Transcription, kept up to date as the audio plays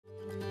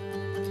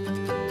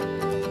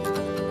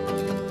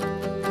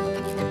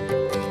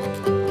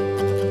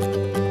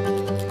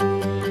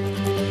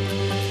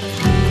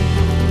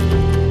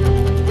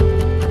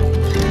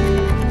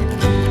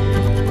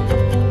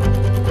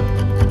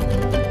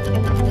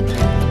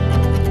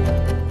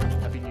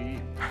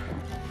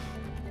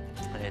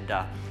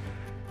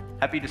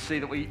Happy to see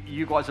that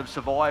you guys have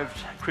survived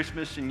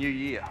Christmas and New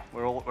Year.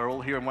 We're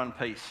all here in one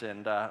piece,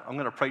 and I'm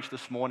going to preach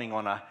this morning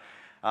on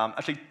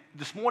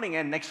this morning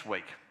and next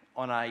week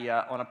on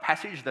a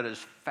passage that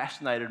has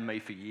fascinated me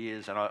for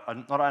years, and I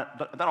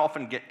don't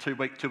often get two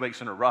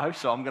weeks in a row,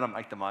 so I'm going to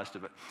make the most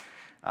of it.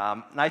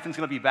 Nathan's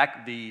going to be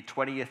back the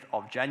 20th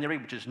of January,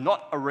 which is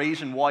not a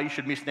reason why you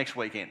should miss next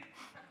weekend,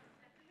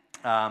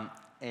 and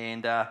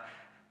it's going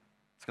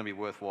to be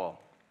worthwhile.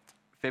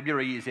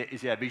 February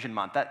is our vision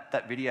month.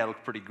 That video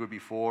looked pretty good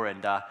before,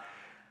 and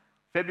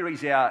February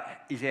is our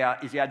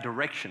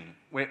direction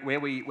where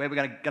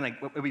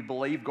we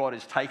believe God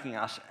is taking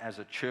us as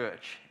a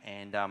church.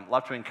 And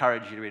love to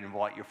encourage you to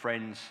invite your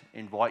friends,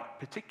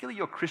 particularly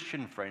your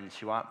Christian friends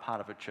who aren't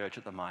part of a church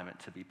at the moment,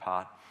 to be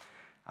part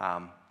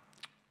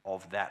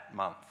of that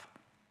month.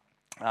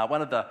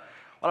 One of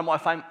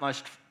my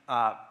most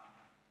I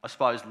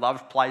suppose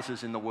loved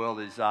places in the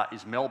world is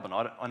Melbourne.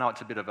 I know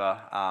it's a bit of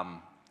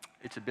a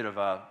we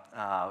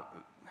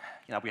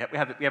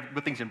have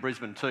good things in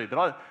Brisbane too,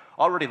 but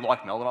I really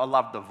like Melbourne. I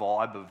love the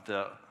vibe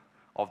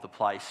of the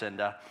place,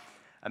 and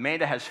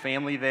Amanda has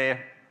family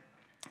there.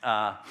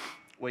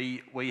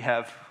 We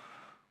have,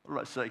 what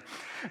did I see?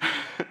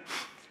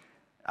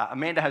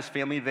 Amanda has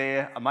family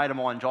there. A mate of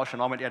mine, Josh,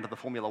 and I went down to the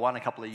Formula One a couple of